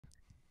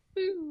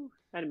Woo.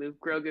 I had to move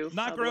Grogu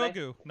Not out of the way.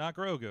 Grogu. Not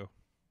Grogu.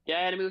 Yeah,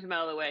 I had to move him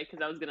out of the way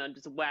because I was gonna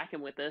just whack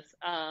him with this.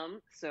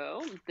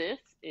 So this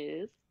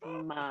is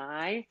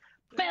my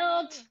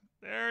belt.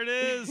 There it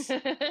is.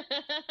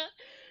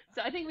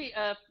 So I think we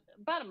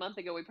about a month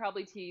ago we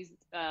probably teased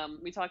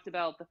we talked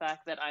about the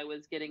fact that I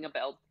was getting a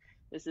belt.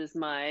 This is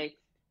my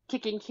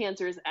kicking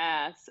cancer's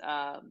ass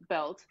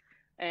belt,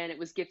 and it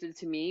was gifted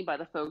to me by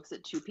the folks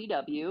at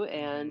 2PW,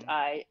 and Hmm.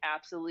 I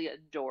absolutely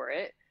adore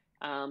it.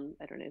 I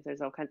don't know.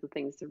 There's all kinds of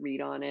things to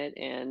read on it,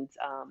 and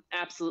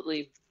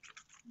absolutely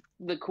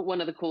the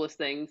one of the coolest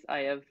things I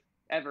have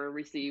ever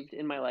received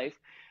in my life.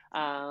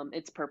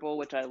 It's purple,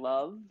 which I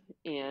love,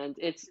 and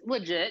it's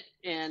legit,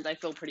 and I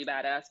feel pretty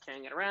badass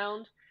carrying it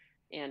around.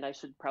 And I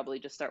should probably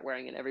just start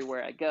wearing it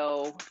everywhere I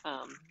go.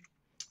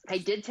 I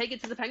did take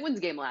it to the Penguins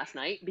game last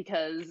night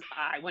because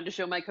I wanted to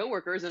show my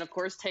coworkers and, of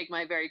course, take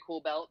my very cool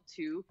belt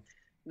to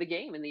the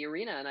game in the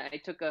arena. And I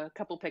took a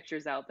couple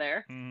pictures out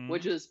there,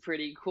 which Hmm. was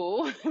pretty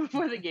cool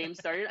before the game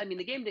started. I mean,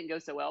 the game didn't go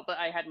so well, but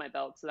I had my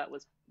belt, so that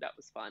was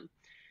fun.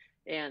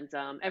 And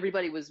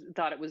everybody was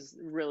thought it was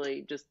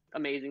really just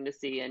amazing to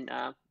see. And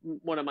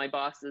one of my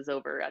bosses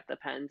over at the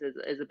Pens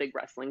is a big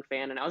wrestling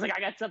fan, and I was like, I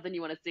got something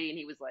you want to see, and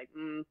he was like,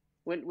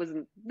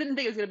 wasn't didn't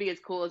think it was going to be as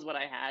cool as what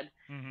I had.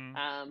 Hmm.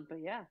 But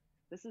yeah,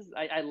 this is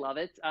I love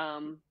it.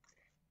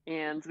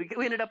 And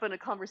we ended up in a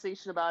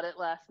conversation about it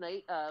last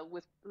night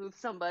with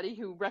somebody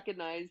who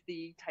recognized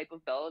the type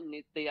of belt, and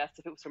they asked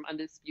if it was from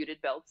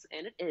Undisputed Belts,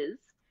 and it is.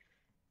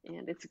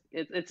 And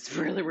it's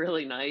really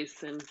really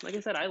nice, and like I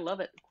said, I love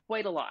it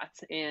quite a lot.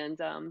 And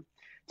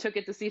took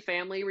it to see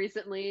family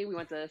recently. We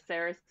went to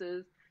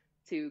Saras's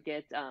to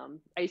get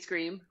ice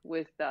cream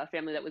with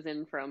family that was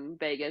in from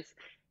Vegas,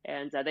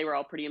 and they were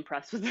all pretty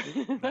impressed with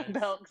the Nice.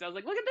 belt because I was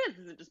like, "Look at this!"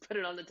 And just put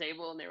it on the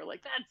table, and they were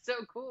like, "That's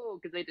so cool!"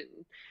 Because they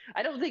didn't.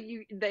 I don't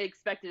think they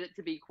expected it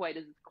to be quite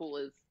as cool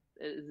as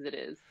it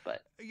is,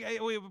 but Yeah,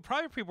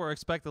 probably people were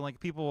expecting like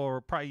people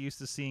were probably used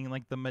to seeing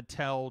like the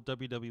Mattel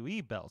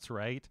WWE belts,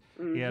 right?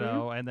 You mm-hmm.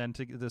 know, and then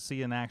to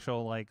see an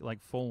actual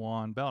like full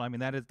on belt. I mean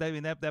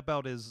that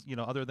belt is,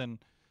 other than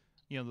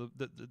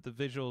the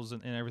visuals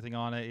and everything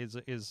on it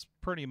is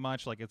pretty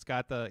much like it's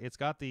got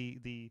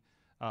the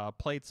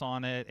plates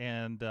on it,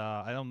 and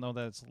I don't know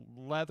that it's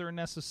leather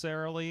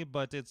necessarily,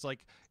 but it's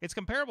like it's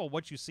comparable to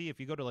what you see if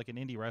you go to like an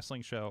indie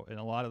wrestling show, and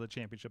a lot of the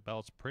championship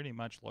belts pretty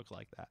much look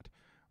like that,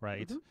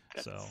 right? Mm-hmm.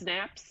 Got So,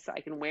 snaps.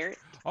 I can wear it.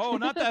 oh,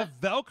 not that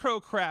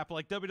Velcro crap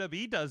like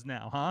WWE does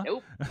now, huh?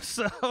 Nope.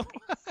 So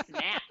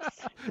Snaps.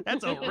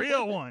 that's a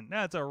real one.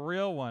 That's a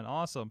real one.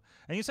 Awesome.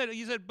 And you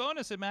said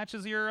bonus. It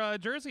matches your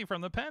jersey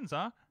from the Pens,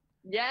 huh?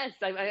 Yes,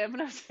 I have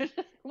enough to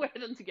wear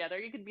them together.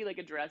 It could be like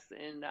a dress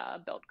and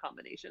belt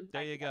combination.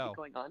 There I you could have it go.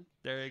 going on.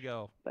 There you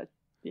go. But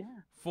yeah,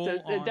 so Full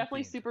it's on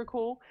definitely themed. super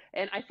cool.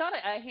 And I thought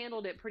I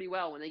handled it pretty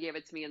well when they gave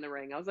it to me in the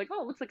ring. I was like,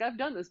 oh, looks like I've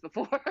done this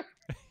before.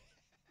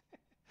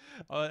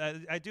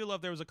 I do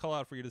love there was a call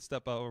out for you to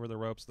step out over the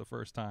ropes the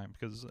first time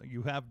because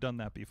you have done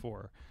that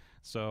before.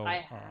 I So,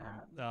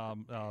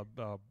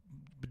 have.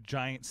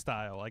 giant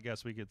style, I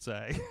guess we could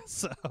say.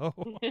 So,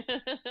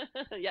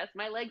 Yes,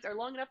 my legs are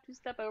long enough to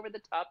step over the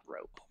top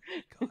rope.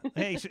 God.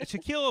 Hey,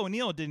 Shaquille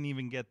O'Neal didn't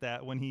even get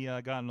that when he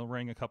got in the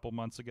ring a couple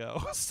months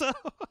ago. So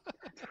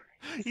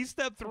he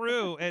stepped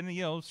through, and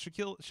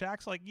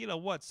Shaq's like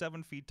what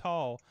 7 feet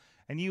tall,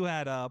 and you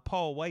had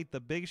Paul White, the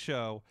Big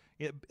Show.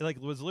 It like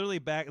was literally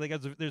back. Like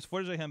there's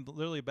footage of him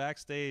literally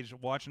backstage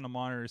watching the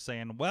monitor,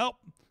 saying, "Well,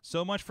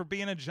 so much for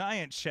being a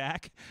giant,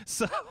 Shaq."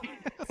 So,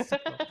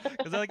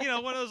 because like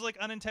one of those like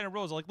unintended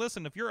rules, like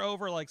listen, if you're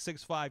over like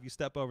 6'5", you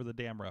step over the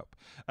damn rope.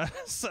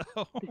 So.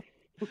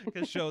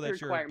 To show The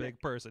that you're a requirement. big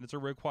person. It's a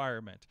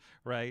requirement,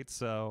 right?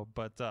 So,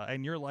 but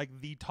and you're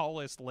like the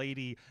tallest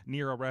lady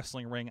near a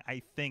wrestling ring,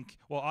 I think.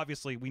 Well,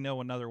 obviously we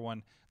know another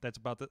one that's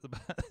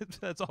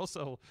that's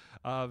also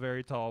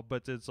very tall,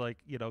 but it's like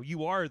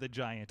you are the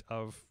giant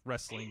of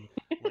wrestling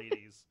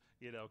ladies.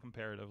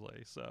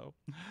 Comparatively. So,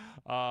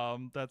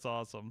 that's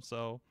awesome.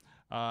 So,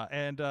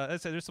 and as I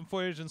said, there's some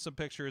footage and some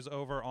pictures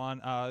over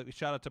on.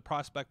 Shout out to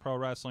Prospect Pro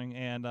Wrestling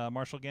and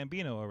Marshall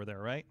Gambino over there,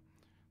 right?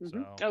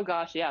 So, Oh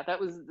gosh, yeah, that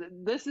was.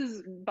 This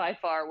is by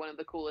far one of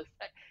the coolest.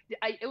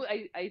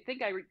 I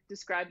think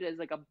described it as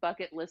like a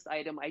bucket list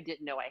item I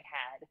didn't know I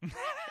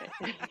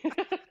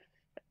had.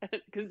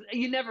 Because I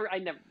never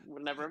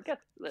would never have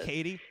guessed this.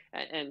 Katie,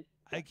 And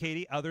yeah.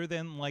 Katie, other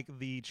than like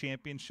the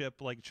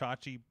championship, like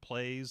Chachi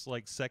plays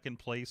like second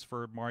place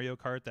for Mario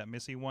Kart, that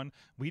Missy one,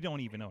 we don't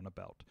even own a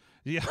belt.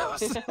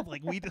 So,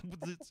 like we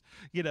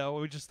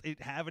just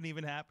it haven't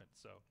even happened.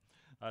 So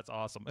that's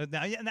awesome.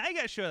 Now you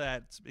got to show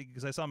that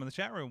because I saw him in the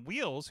chat room.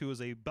 Wheels, who is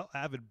a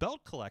avid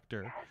belt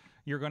collector,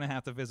 you're going to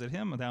have to visit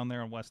him down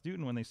there in West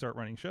Newton when they start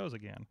running shows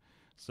again.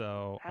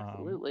 So,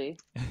 Absolutely.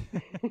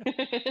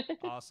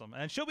 awesome,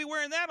 and she'll be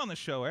wearing that on the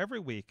show every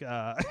week.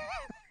 Going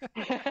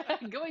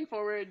going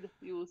forward,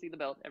 you will see the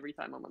belt every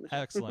time I'm on the show.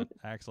 Excellent,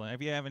 excellent.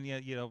 If you haven't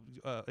yet,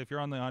 if you're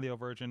on the audio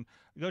version,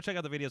 go check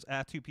out the videos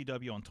at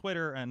 2PW on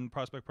Twitter and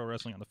Prospect Pro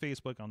Wrestling on the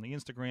Facebook, on the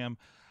Instagram,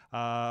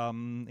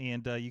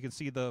 and you can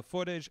see the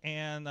footage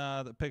and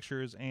the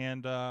pictures.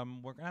 And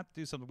we're gonna have to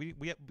do something. We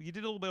did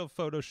a little bit of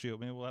photo shoot.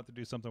 Maybe we'll have to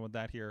do something with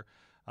that here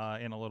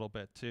in a little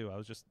bit too. I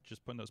was just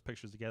putting those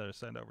pictures together to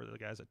send over to the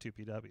guys at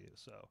 2PW.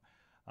 So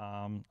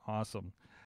awesome.